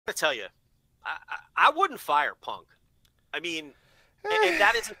to tell you, I wouldn't fire Punk. I mean, and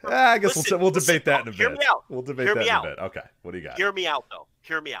that isn't. I guess we'll debate that in a bit. Hear me out. We'll debate that in a bit. Okay, what do you got? Hear me out, though.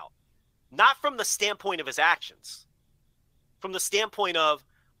 Hear me out. Not from the standpoint of his actions. From the standpoint of,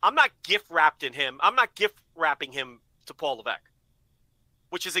 I'm not gift wrapping him to Paul Levesque,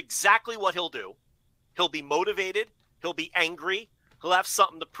 which is exactly what he'll do. He'll be motivated. He'll be angry. He'll have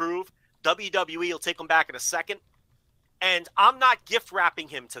something to prove. WWE will take him back in a second. And I'm not gift wrapping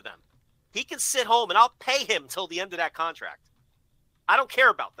him to them. He can sit home and I'll pay him till the end of that contract. I don't care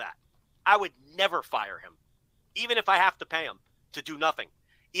about that. I would never fire him, even if I have to pay him to do nothing.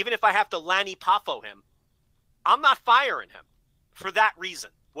 Even if I have to Lanny Poffo him, I'm not firing him for that reason.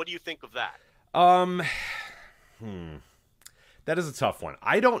 What do you think of that? That is a tough one.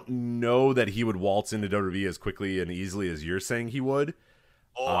 I don't know that he would waltz into WWE as quickly and easily as you're saying he would.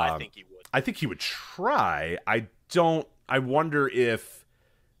 Oh, I think he would. I think he would try. I wonder if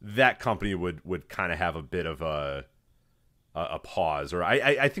that company would kind of have a bit of a pause. Or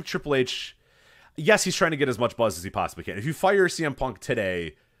I think Triple H, yes, he's trying to get as much buzz as he possibly can. If you fire CM Punk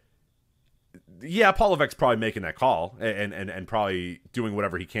today, yeah, Paul Levesque's probably making that call and probably doing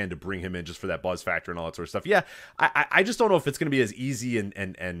whatever he can to bring him in just for that buzz factor and all that sort of stuff. Yeah, I just don't know if it's going to be as easy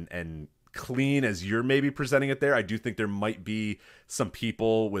and clean as you're maybe presenting it there. I do think there might be some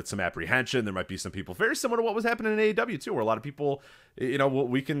people with some apprehension. There might be some people very similar to what was happening in AEW too, where a lot of people,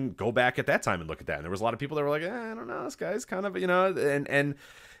 we can go back at that time and look at that. And there was a lot of people that were like, I don't know, this guy's kind of, and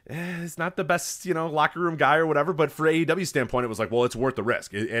it's not the best, locker room guy or whatever, but for AEW standpoint, it was like, well, it's worth the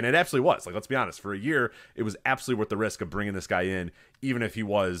risk. And it absolutely was. Like, let's be honest, for a year, it was absolutely worth the risk of bringing this guy in, even if he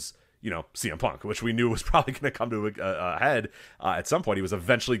was, CM Punk, which we knew was probably going to come to a head at some point. He was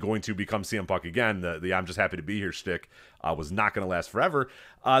eventually going to become CM Punk again. The I'm just happy to be here shtick was not going to last forever.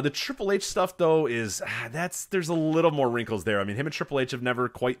 The Triple H stuff, though, is there's a little more wrinkles there. I mean, him and Triple H have never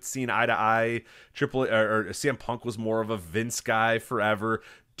quite seen eye to eye. CM Punk was more of a Vince guy forever.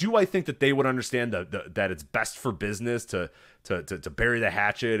 Do I think that they would understand that it's best for business to bury the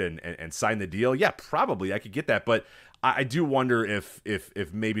hatchet and sign the deal? Yeah, probably. I could get that, but I do wonder if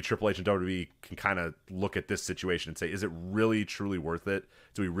maybe Triple H and WWE can kind of look at this situation and say, is it really truly worth it?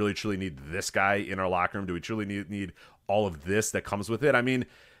 Do we really truly need this guy in our locker room? Do we truly need all of this that comes with it? I mean,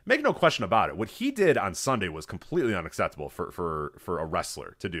 make no question about it. What he did on Sunday was completely unacceptable for a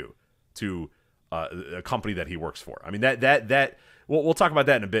wrestler to do to a company that he works for. I mean, that we'll talk about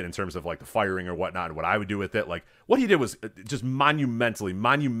that in a bit in terms of like the firing or whatnot and what I would do with it. Like what he did was just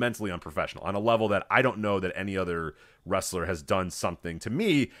monumentally unprofessional on a level that I don't know that any other wrestler has done something to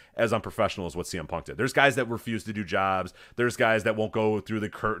me as unprofessional as what CM Punk did. There's guys that refuse to do jobs. There's guys that won't go through the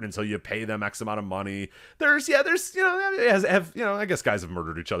curtain until you pay them X amount of money. I guess guys have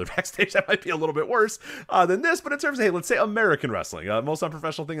murdered each other backstage. That might be a little bit worse than this. But in terms of, hey, let's say American wrestling, most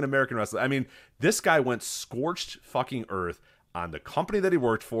unprofessional thing in American wrestling. I mean, this guy went scorched fucking earth on the company that he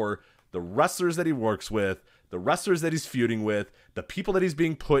worked for, the wrestlers that he works with, the wrestlers that he's feuding with, the people that he's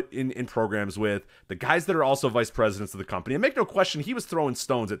being put in programs with, the guys that are also vice presidents of the company. And make no question, he was throwing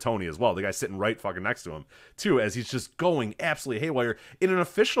stones at Tony as well. The guy sitting right fucking next to him, too, as he's just going absolutely haywire in an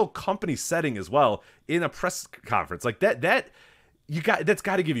official company setting as well, in a press conference. Like that's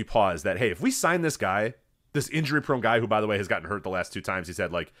got to give you pause that, hey, if we sign this guy, this injury-prone guy who, by the way, has gotten hurt the last 2 times he's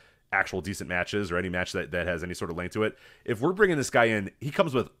had, like, actual decent matches or any match that has any sort of link to it. If we're bringing this guy in, he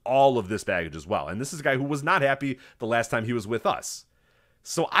comes with all of this baggage as well. And this is a guy who was not happy the last time he was with us.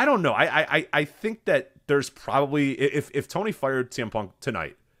 So I don't know. I think that there's probably, if Tony fired CM Punk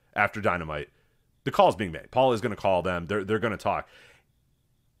tonight after Dynamite, the call's being made. Paul is going to call them. They're going to talk.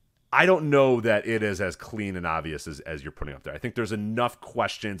 I don't know that it is as clean and obvious as you're putting up there. I think there's enough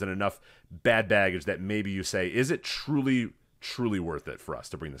questions and enough bad baggage that maybe you say, is it truly worth it for us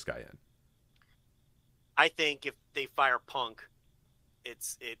to bring this guy in? I think if they fire Punk,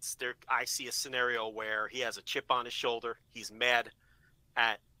 it's there. I see a scenario where he has a chip on his shoulder. He's mad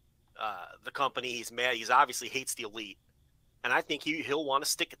at the company. He's mad. He's obviously hates the Elite, and I think he'll want to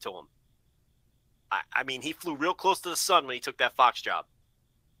stick it to him. I mean, he flew real close to the sun when he took that Fox job,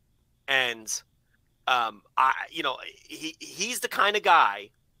 and he's the kind of guy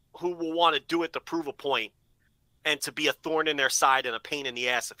who will want to do it to prove a point and to be a thorn in their side and a pain in the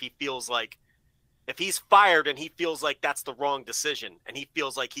ass if he's fired and he feels like that's the wrong decision and he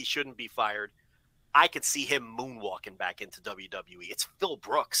feels like he shouldn't be fired, I could see him moonwalking back into WWE. It's Phil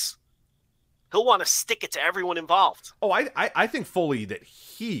Brooks. He'll want to stick it to everyone involved. Oh, I think fully that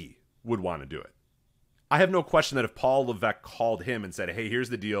he would want to do it. I have no question that if Paul Levesque called him and said, hey, here's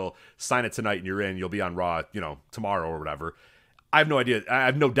the deal, sign it tonight and you're in, you'll be on Raw, tomorrow or whatever. I have no idea. I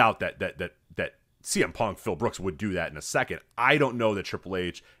have no doubt that CM Punk, Phil Brooks would do that in a second. I don't know that Triple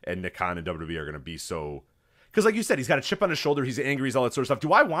H and Nick Khan and WWE are going to be so. Because, like you said, he's got a chip on his shoulder. He's angry. He's all that sort of stuff.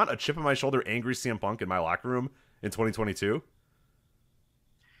 Do I want a chip on my shoulder, angry CM Punk in my locker room in 2022?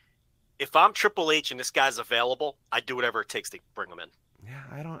 If I'm Triple H and this guy's available, I'd do whatever it takes to bring him in. Yeah,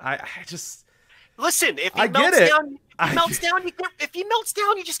 I don't. I just listen. If he I melts get it. down, if he melts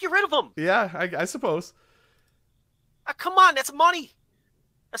down, you just get rid of him. Yeah, I suppose. Come on, that's money,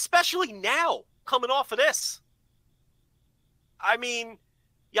 especially now coming off of this. I mean,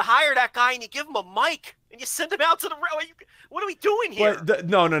 you hire that guy and you give him a mic and you send him out to the rail. What are we doing here?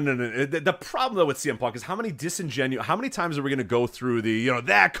 No. The problem though with CM Punk is how many times are we going to go through the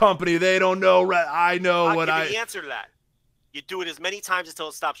that company, they don't know. I know I'll what give you the answer to that. You do it as many times until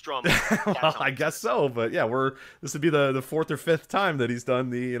it stops drumming. Well, I guess so, but yeah, this would be the fourth or fifth time that he's done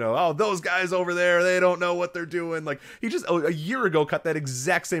the those guys over there, they don't know what they're doing. Like he just a year ago cut that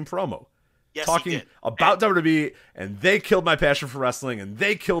exact same promo. Yes, talking about WWE, and they killed my passion for wrestling, and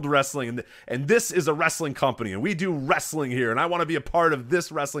they killed wrestling, and this is a wrestling company, and we do wrestling here, and I want to be a part of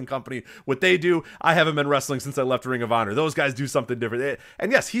this wrestling company. What they do, I haven't been wrestling since I left Ring of Honor. Those guys do something different.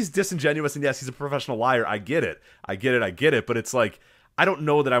 And yes, he's disingenuous, and yes, he's a professional liar. I get it. But it's like, I don't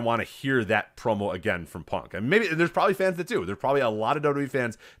know that I want to hear that promo again from Punk. And maybe there's probably fans that do. There's probably a lot of WWE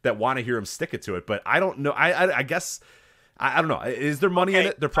fans that want to hear him stick it to it, but I don't know. I guess... I don't know. Is there money in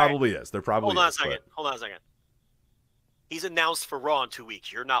it? There probably is. There probably is. Hold on a second. He's announced for Raw in 2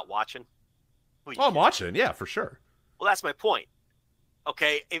 weeks. You're not watching? I'm watching. Yeah, for sure. Well, that's my point.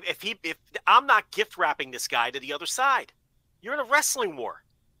 Okay, if I'm not gift wrapping this guy to the other side, you're in a wrestling war.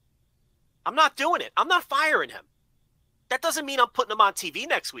 I'm not doing it. I'm not firing him. That doesn't mean I'm putting him on TV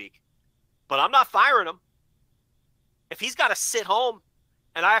next week, but I'm not firing him. If he's got to sit home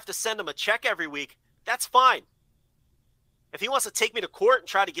and I have to send him a check every week, that's fine. If he wants to take me to court and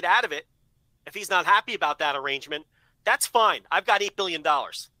try to get out of it, if he's not happy about that arrangement, that's fine. I've got $8 billion.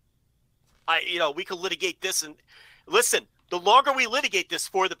 We could litigate this. And listen, the longer we litigate this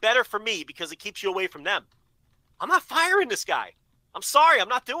for, the better for me, because it keeps you away from them. I'm not firing this guy. I'm sorry. I'm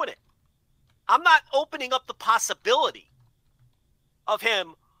not doing it. I'm not opening up the possibility of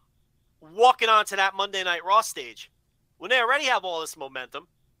him walking onto that Monday Night Raw stage when they already have all this momentum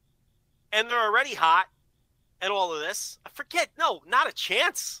and they're already hot. And all of this, not a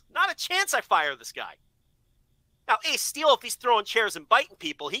chance. Not a chance I fire this guy. Now, Ace Steel, if he's throwing chairs and biting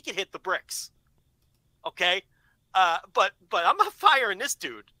people, he can hit the bricks. Okay? But I'm not firing this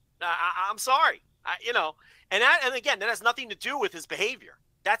dude. I'm sorry. And again, that has nothing to do with his behavior.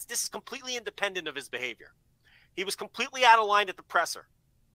 This is completely independent of his behavior. He was completely out of line at the presser.